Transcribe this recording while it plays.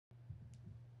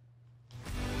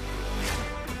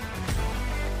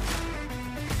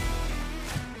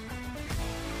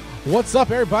What's up,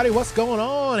 everybody? What's going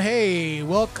on? Hey,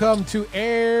 welcome to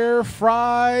Air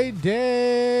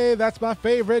Friday. That's my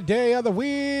favorite day of the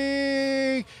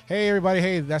week. Hey, everybody.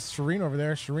 Hey, that's Shireen over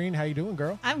there. Shireen, how you doing,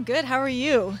 girl? I'm good. How are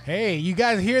you? Hey, you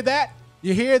guys hear that?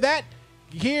 You hear that?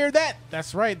 You hear that?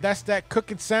 That's right. That's that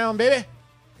cooking sound, baby.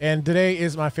 And today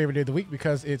is my favorite day of the week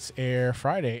because it's Air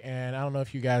Friday. And I don't know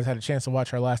if you guys had a chance to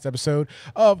watch our last episode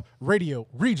of Radio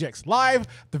Rejects Live.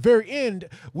 At the very end,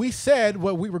 we said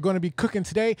what we were going to be cooking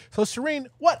today. So, Shireen,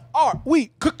 what are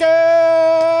we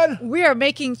cooking? We are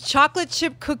making chocolate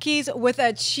chip cookies with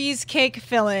a cheesecake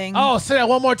filling. Oh, say that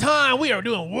one more time. We are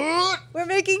doing what? We're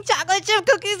making chocolate chip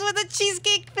cookies with a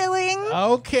cheesecake filling.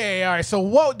 Okay. All right. So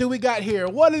what do we got here?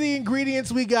 What are the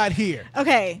ingredients we got here?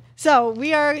 Okay. So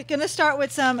we are going to start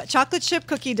with some chocolate chip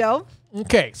cookie dough.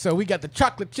 Okay, so we got the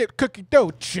chocolate chip cookie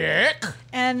dough, check.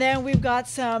 And then we've got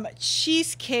some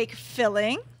cheesecake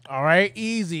filling. All right,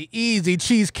 easy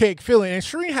cheesecake filling. And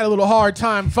Shireen had a little hard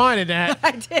time finding that.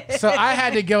 I did. So I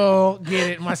had to go get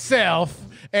it myself.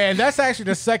 And that's actually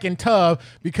the second tub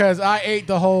because I ate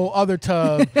the whole other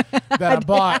tub that I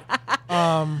bought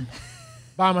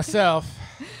by myself.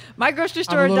 My grocery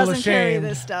store doesn't carry ashamed.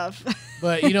 this stuff.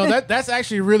 But, you know, that's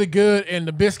actually really good. And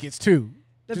the biscuits, too.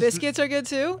 The biscuits are good,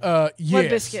 too? Yes. What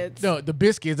biscuits? No, the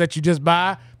biscuits that you just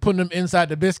buy, putting them inside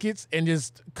the biscuits and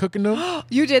just cooking them.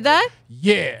 You did that?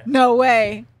 Yeah. No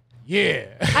way. Yeah.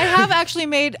 I have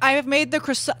made the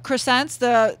croissants,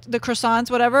 the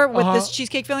croissants, whatever, with this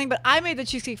cheesecake filling, but I made the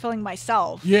cheesecake filling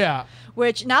myself. Yeah.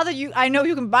 Which now that I know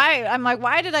you can buy it, I'm like,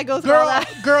 why did I go through all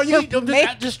that? Girl, you eat them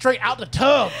just straight out the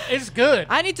tub. It's good.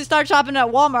 I need to start shopping at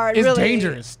Walmart. It's really.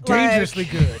 dangerous. Dangerously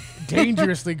good.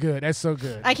 Dangerously good. That's so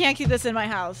good. I can't keep this in my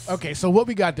house. Okay, so what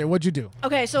we got there? What'd you do?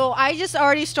 Okay, so I just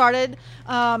already started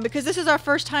because this is our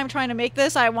first time trying to make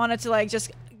this. I wanted to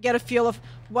just get a feel of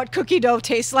what cookie dough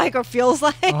tastes like or feels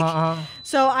like.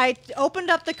 So I opened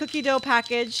up the cookie dough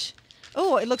package.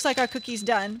 Oh, it looks like our cookie's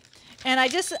done. And I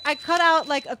cut out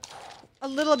like a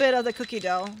little bit of the cookie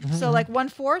dough. So like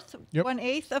 1/4,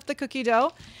 1/8 of the cookie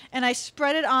dough. And I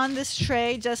spread it on this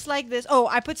tray just like this. Oh,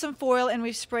 I put some foil and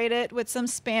we sprayed it with some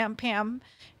Spam Pam.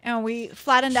 And we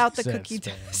flattened out the cookie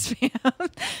dough.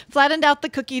 Flattened out the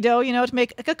cookie dough, you know, to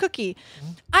make like a cookie.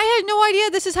 I had no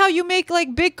idea this is how you make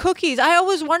like big cookies. I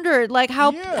always wondered like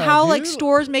how like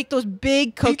stores make those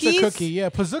big cookies. Pizza cookie, yeah,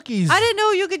 pazookies. I didn't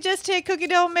know you could just take cookie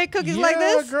dough and make cookies like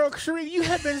this. Yeah, girl, Shireen, you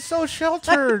have been so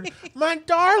sheltered. My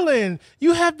darling,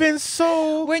 you have been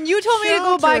so When you told me to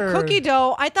go buy cookie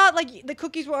dough, I thought like the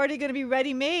cookies were already going to be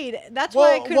ready made. That's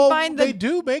why I couldn't find them. They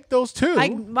do make those too.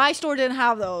 My store didn't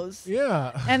have those.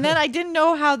 Yeah. And then I didn't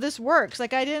know how this works.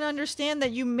 Like I didn't understand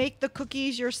that you make the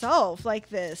cookies yourself like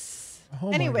this. Oh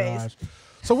Anyways. my gosh.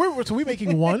 So we're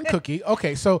making one cookie.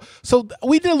 Okay, so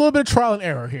we did a little bit of trial and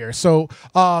error here. So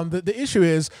the issue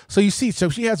is, so you see, so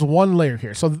she has one layer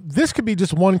here. So this could be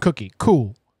just one cookie.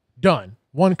 Cool. Done.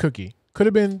 One cookie. Could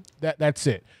have been that's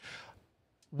it.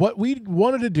 What we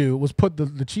wanted to do was put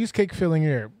the cheesecake filling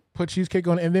here, put cheesecake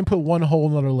on it, and then put one whole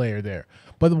another layer there.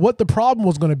 But what the problem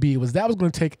was going to be was that was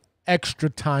going to take extra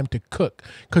time to cook,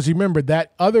 because remember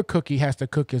that other cookie has to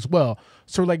cook as well.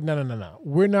 So we're like, no,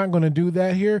 we're not going to do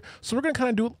that here. So we're going to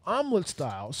kind of do it omelet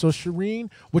style. So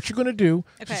Shireen, what you're going to do,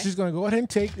 so she's going to go ahead and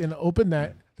take and open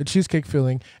the cheesecake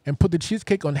filling and put the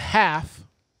cheesecake on half.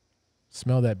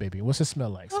 Smell that, baby. What's it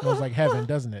smell like? Smells like heaven,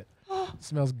 doesn't it?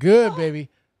 Smells good, baby.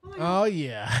 Oh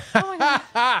yeah.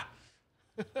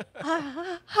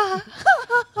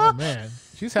 Oh man,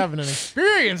 she's having an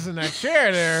experience in that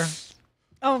chair there.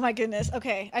 Oh my goodness.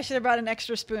 Okay, I should have brought an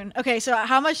extra spoon. Okay, so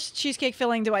how much cheesecake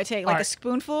filling do I take? Like a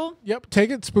spoonful? Yep,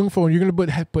 take a spoonful. And you're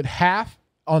gonna put half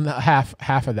on the half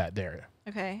of that there.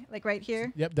 Okay, like right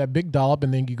here. Yep, that big dollop,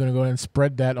 and then you're gonna go ahead and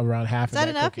spread that around half. Is that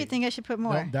enough? You think I should put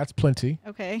more? No, that's plenty.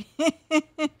 Okay.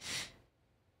 All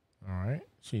right,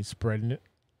 she's spreading it.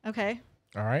 Okay.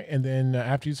 All right, and then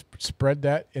after you spread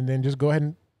that, and then just go ahead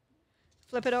and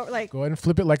flip it over, go ahead and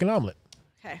flip it like an omelet.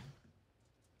 Okay.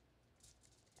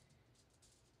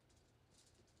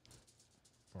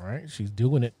 All right, she's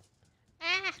doing it.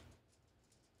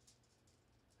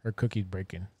 Her cookie's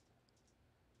breaking.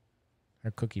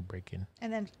 Her cookie breaking.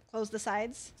 And then close the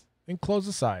sides. And close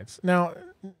the sides. Now,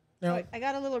 I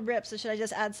got a little rip, so should I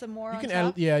just add some more? You can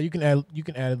add. Yeah, you can add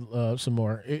some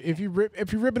more. If you're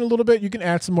ripping a little bit, you can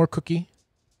add some more cookie.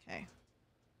 Okay.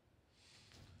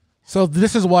 So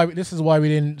this is why we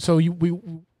didn't. So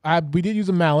we did use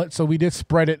a mallet, so we did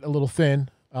spread it a little thin.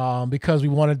 Because we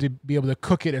wanted to be able to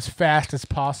cook it as fast as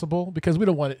possible, because we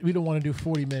don't want to do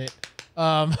 40-minute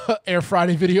Air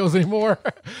Friday videos anymore,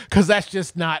 because that's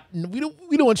just not, we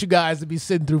don't want you guys to be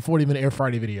sitting through 40-minute Air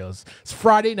Friday videos. It's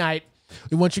Friday night.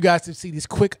 We want you guys to see these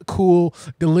quick, cool,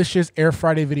 delicious Air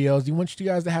Friday videos. We want you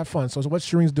guys to have fun. So what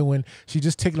Shireen's doing, she's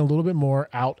just taking a little bit more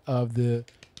out of and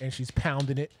she's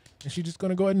pounding it. And she's just going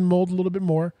to go ahead and mold a little bit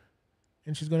more.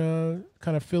 And she's going to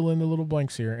kind of fill in the little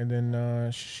blanks here. And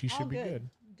then she should be good.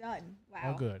 Done. Wow.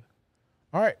 All good.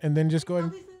 All right. And then just go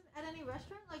ahead and... At any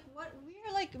restaurant? Like what?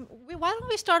 Why don't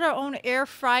we start our own Air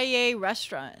FRI-YAY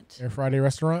restaurant? Air Friday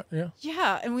restaurant? Yeah.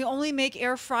 Yeah. And we only make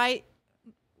air fryers.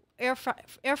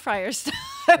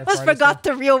 I almost forgot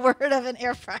the real word of an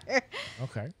air fryer.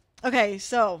 Okay. Okay.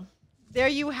 So there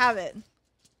you have it.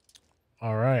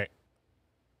 All right.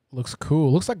 Looks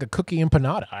cool. Looks like a cookie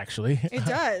empanada, actually. It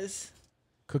does.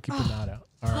 Cookie empanada.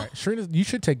 All right. Sharina, you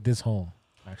should take this home,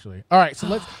 actually. All right.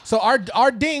 So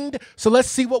our dinged. So let's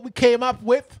see what we came up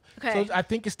with. Okay. So I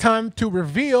think it's time to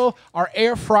reveal our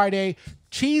Air Friday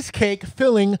cheesecake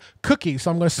filling cookie.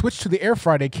 So I'm going to switch to the Air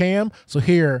Friday cam. So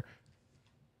here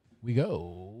we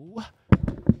go.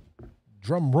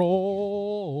 Drum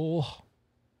roll.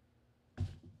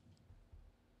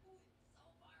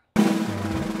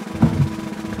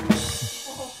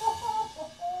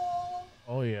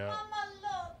 Oh, yeah.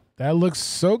 That looks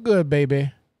so good,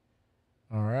 baby.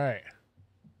 All right.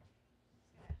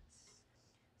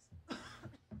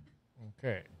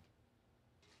 Okay.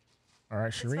 All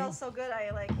right, Shireen. It smells so good. I'm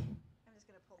just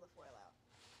going to pull the foil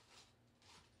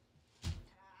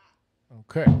out.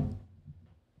 Okay.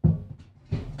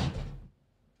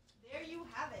 There you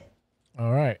have it.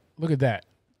 All right. Look at that.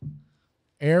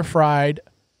 Air fried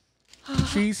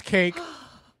cheesecake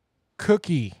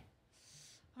cookie.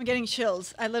 I'm getting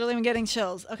chills. I literally am getting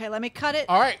chills. Okay, let me cut it.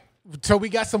 All right. So we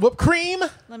got some whipped cream.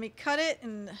 Let me cut it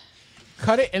and...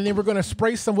 Cut it, and then we're going to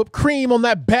spray some whipped cream on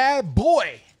that bad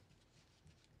boy.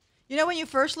 You know, when you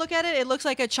first look at it, it looks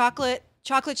like a chocolate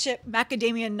chip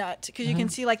macadamia nut because you can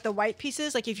see like the white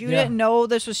pieces. Like if you didn't know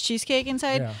this was cheesecake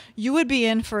inside, you would be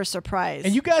in for a surprise.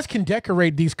 And you guys can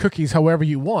decorate these cookies however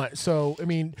you want. So, I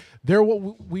mean,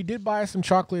 we did buy some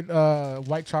chocolate,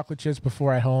 white chocolate chips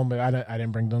before at home, but I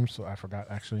didn't bring them, so I forgot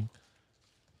actually.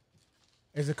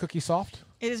 Is the cookie soft?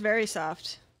 It is very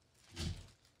soft.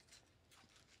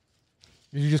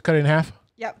 Did you just cut it in half?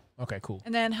 Yep. Okay, cool.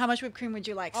 And then how much whipped cream would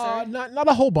you like, sir? Not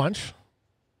a whole bunch.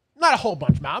 Not a whole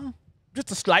bunch, ma'am.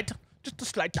 Just a slight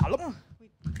dollop.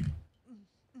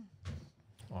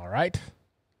 All right.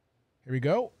 Here we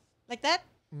go. Like that?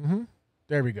 Mm-hmm.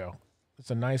 There we go.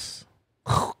 It's a nice...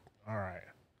 All right.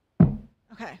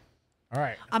 Okay. All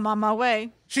right. I'm on my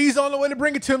way. She's on the way to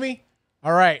bring it to me.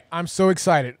 All right. I'm so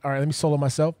excited. All right, let me solo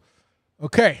myself.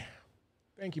 Okay.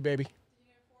 Thank you, baby.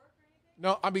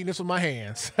 No, I mean this with my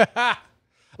hands.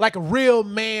 Like a real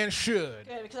man should.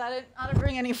 Good, because I didn't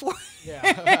bring any fork.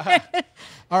 Yeah.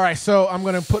 All right, so I'm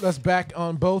going to put us back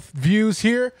on both views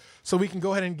here so we can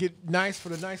go ahead and get nice for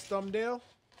the nice thumbnail.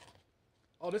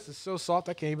 Oh, this is so soft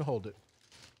I can't even hold it.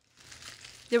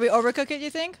 Did we overcook it, you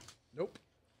think? Nope.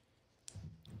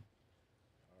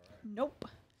 Nope.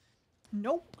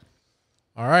 Nope.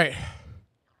 All right.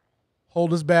 Hold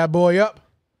this bad boy up.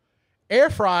 Air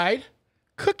fried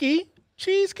cookie.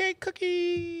 Cheesecake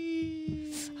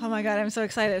cookie. Oh my God, I'm so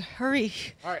excited. Hurry.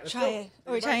 All right, let's try go. it.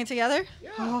 Are we trying it together? Yeah.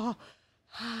 Oh.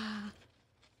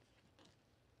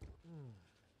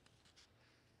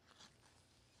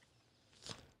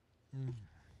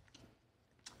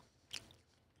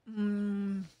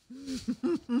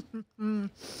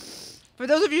 For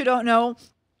those of you who don't know,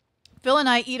 Phil and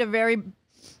I eat a very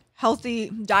healthy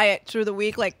diet through the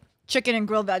week, like chicken and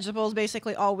grilled vegetables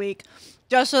basically all week,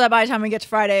 just so that by the time we get to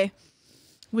Friday,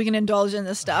 we can indulge in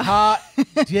this stuff. Hot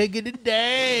diggity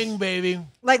dang, baby.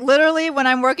 Like literally when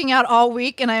I'm working out all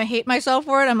week and I hate myself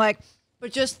for it, I'm like,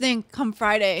 but just think come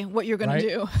Friday what you're going to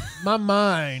do. My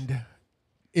mind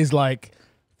is like,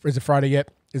 is it Friday yet?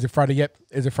 Is it Friday yet?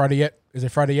 Is it Friday yet? Is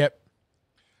it Friday yet?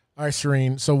 All right,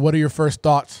 Shireen. So what are your first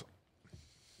thoughts?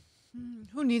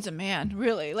 Who needs a man,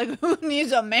 really? Like, who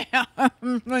needs a man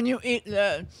when you eat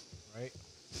this? Right.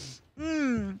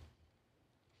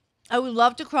 I would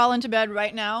love to crawl into bed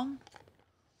right now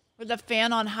with the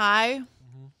fan on high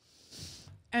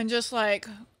and just like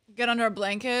get under a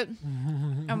blanket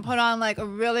and put on like a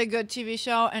really good TV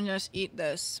show and just eat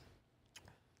this.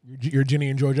 You're Ginny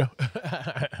in Georgia?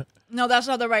 No, that's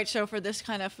not the right show for this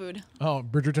kind of food. Oh,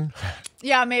 Bridgerton?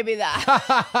 Yeah, maybe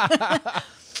that.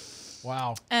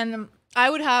 Wow. And I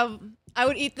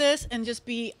would eat this and just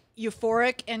be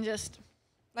euphoric and just,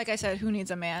 like I said, who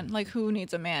needs a man? Like, who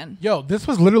needs a man? Yo, this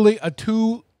was literally a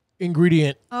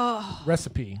 2-ingredient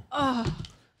recipe.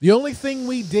 The only thing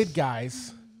we did,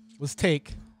 guys, was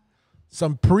take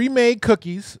some pre-made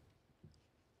cookies,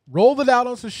 rolled it out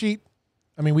on some sheet.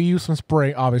 I mean, we used some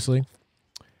spray, obviously,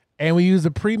 and we use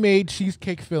the pre-made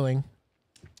cheesecake filling.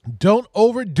 Don't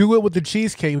overdo it with the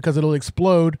cheesecake because it'll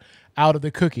explode out of the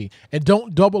cookie. And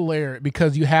don't double layer it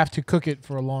because you have to cook it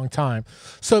for a long time.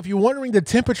 So if you're wondering the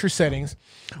temperature settings,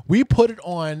 we put it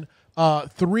on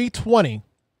 320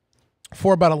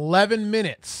 for about 11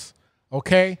 minutes.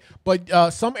 Okay,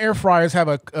 but some air fryers have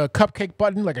a cupcake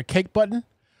button, like a cake button.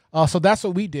 So that's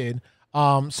what we did.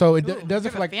 So it does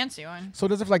it for like fancy one. So it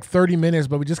does it for like 30 minutes,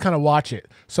 but we just kind of watch it.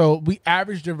 So we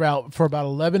averaged it out for about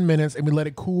 11 minutes, and we let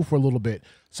it cool for a little bit.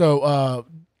 So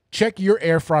check your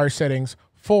air fryer settings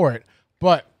for it.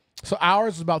 But so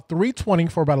ours is about 320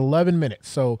 for about 11 minutes.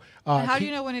 So how do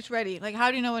you know when it's ready? Like,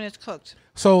 how do you know when it's cooked?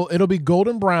 So it'll be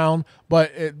golden brown,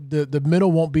 but the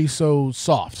middle won't be so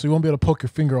soft. So you won't be able to poke your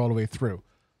finger all the way through.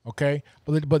 Okay,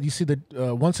 but you see that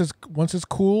once it's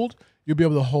cooled, you'll be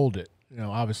able to hold it. You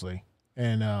know, obviously,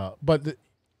 and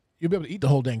you'll be able to eat the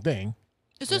whole dang thing.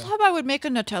 Is this how I would make a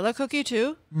Nutella cookie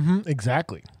too? Mm-hmm,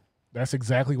 exactly. That's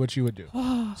exactly what you would do.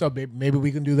 So maybe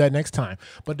we can do that next time.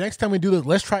 But next time we do this,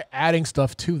 let's try adding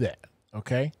stuff to that.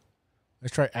 Okay,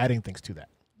 let's try adding things to that.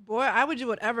 Boy, I would do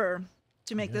whatever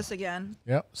to make this again.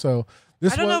 Yep. So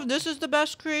I don't know if this is the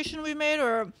best creation we made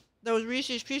or those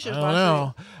Reese's Pieces. I don't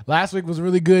know. Last week was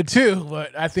really good too,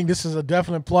 but I think this is a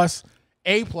definite plus.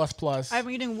 A++. I'm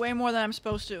eating way more than I'm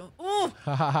supposed to. Ooh.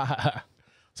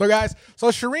 So guys,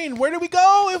 Shireen, where do we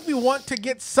go if we want to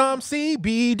get some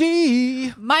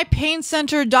CBD?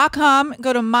 MyPainCenter.com.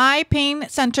 Go to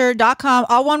MyPainCenter.com,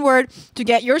 all one word, to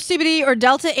get your CBD or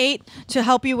Delta 8 to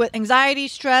help you with anxiety,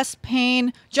 stress,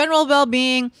 pain, general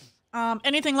well-being,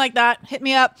 anything like that. Hit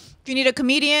me up. If you need a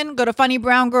comedian, go to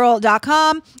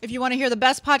FunnyBrownGirl.com. If you want to hear the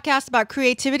best podcast about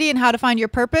creativity and how to find your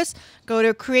purpose, go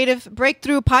to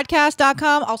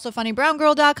CreativeBreakthroughPodcast.com, also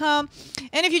FunnyBrownGirl.com.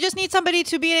 And if you just need somebody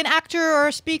to be an actor or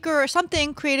a speaker or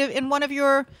something creative in one of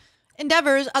your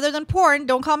endeavors other than porn,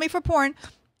 don't call me for porn,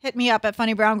 hit me up at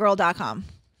FunnyBrownGirl.com.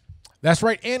 That's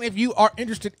right. And if you are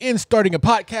interested in starting a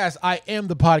podcast, I am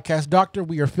the Podcast Doctor.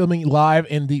 We are filming live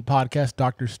in the Podcast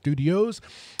Doctor Studios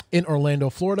in Orlando,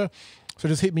 Florida. So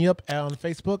just hit me up on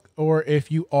Facebook, or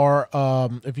if you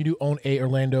do own a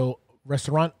Orlando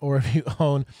restaurant, or if you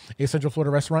own a Central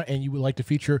Florida restaurant and you would like to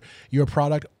feature your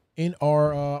product in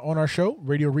our on our show,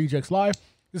 Radio Rejects Live,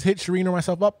 just hit Shireen or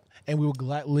myself up, and we will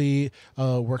gladly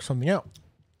work something out.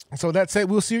 So that said,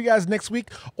 we'll see you guys next week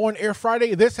on Air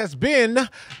Friday. This has been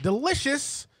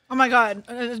delicious. Oh my God,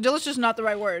 delicious is not the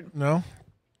right word. No.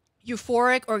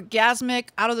 Euphoric, orgasmic,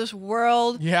 out of this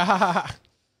world. Yeah.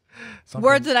 Something.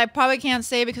 Words that I probably can't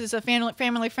say because it's a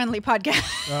family-friendly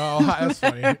podcast. Oh, that's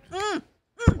funny.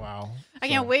 Wow. I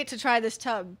can't wait to try this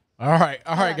tub. All right,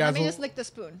 guys. Let me just lick the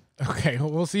spoon. Okay,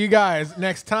 we'll see you guys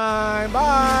next time.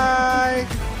 Bye.